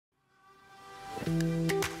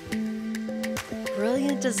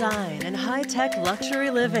Brilliant design and high-tech luxury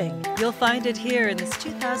living. You'll find it here in this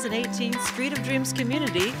 2018 Street of Dreams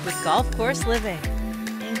community with golf course living.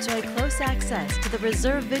 Enjoy close access to the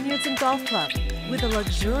Reserve Vineyards and Golf Club with a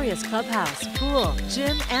luxurious clubhouse, pool,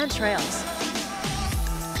 gym, and trails.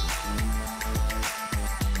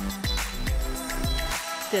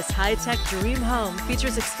 This high-tech dream home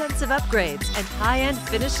features extensive upgrades and high-end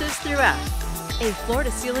finishes throughout. A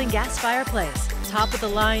floor-to-ceiling gas fireplace,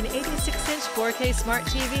 top-of-the-line 86-inch 4K smart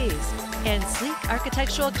TVs, and sleek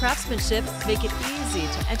architectural craftsmanship make it easy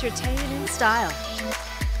to entertain in style.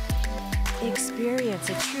 Experience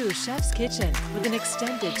a true chef's kitchen with an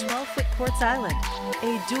extended 12-foot quartz island,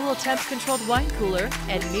 a dual temp-controlled wine cooler,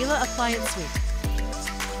 and Miele appliance suite.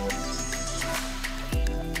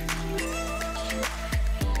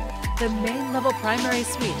 The main level primary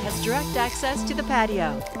suite has direct access to the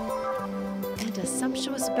patio and a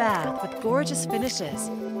sumptuous bath with gorgeous finishes,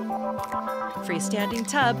 freestanding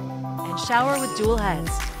tub, and shower with dual heads.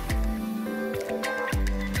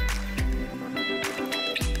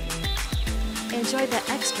 Enjoy the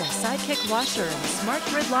extra sidekick washer in the smart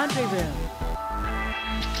grid laundry room.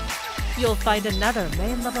 You'll find another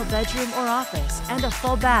main level bedroom or office and a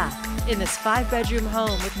full bath in this 5-bedroom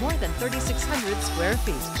home with more than 3,600 square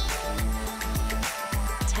feet.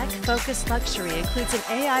 Tech-focused luxury includes an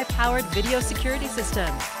AI-powered video security system,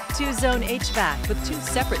 2-zone HVAC with 2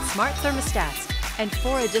 separate smart thermostats, and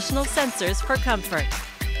 4 additional sensors for comfort.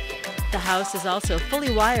 The house is also fully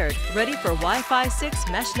wired, ready for Wi-Fi 6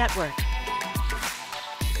 mesh network.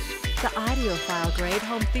 The audiophile-grade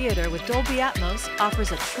home theater with Dolby Atmos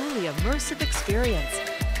offers a truly immersive experience.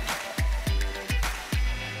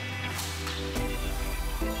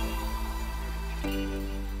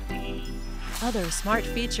 Other smart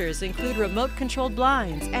features include remote-controlled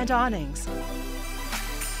blinds and awnings.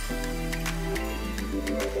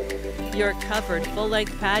 Your covered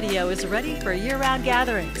full-length patio is ready for year-round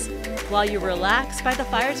gatherings, while you relax by the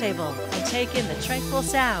fire table and take in the tranquil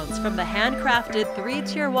sounds from the handcrafted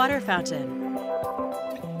 3-tier water fountain.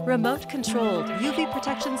 Remote-controlled UV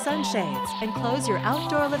protection sunshades enclose your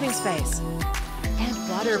outdoor living space. And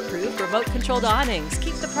waterproof remote-controlled awnings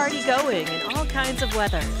keep the party going in all kinds of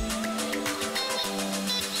weather.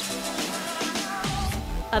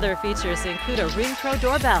 Other features include a Ring Pro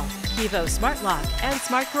doorbell, Kivo Smart Lock, and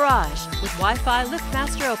Smart Garage with Wi-Fi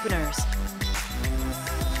LiftMaster openers.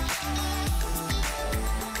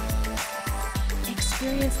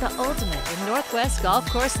 Experience the ultimate in Northwest golf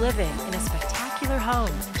course living in a spectacular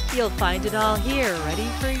home. You'll find it all here, ready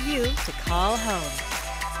for you to call home.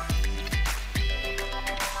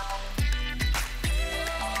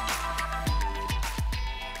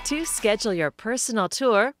 To schedule your personal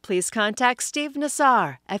tour, please contact Steve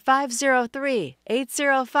Nassar at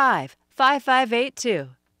 503-805-5582.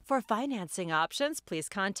 For financing options, please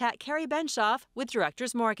contact Carrie Benshoff with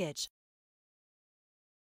Director's Mortgage.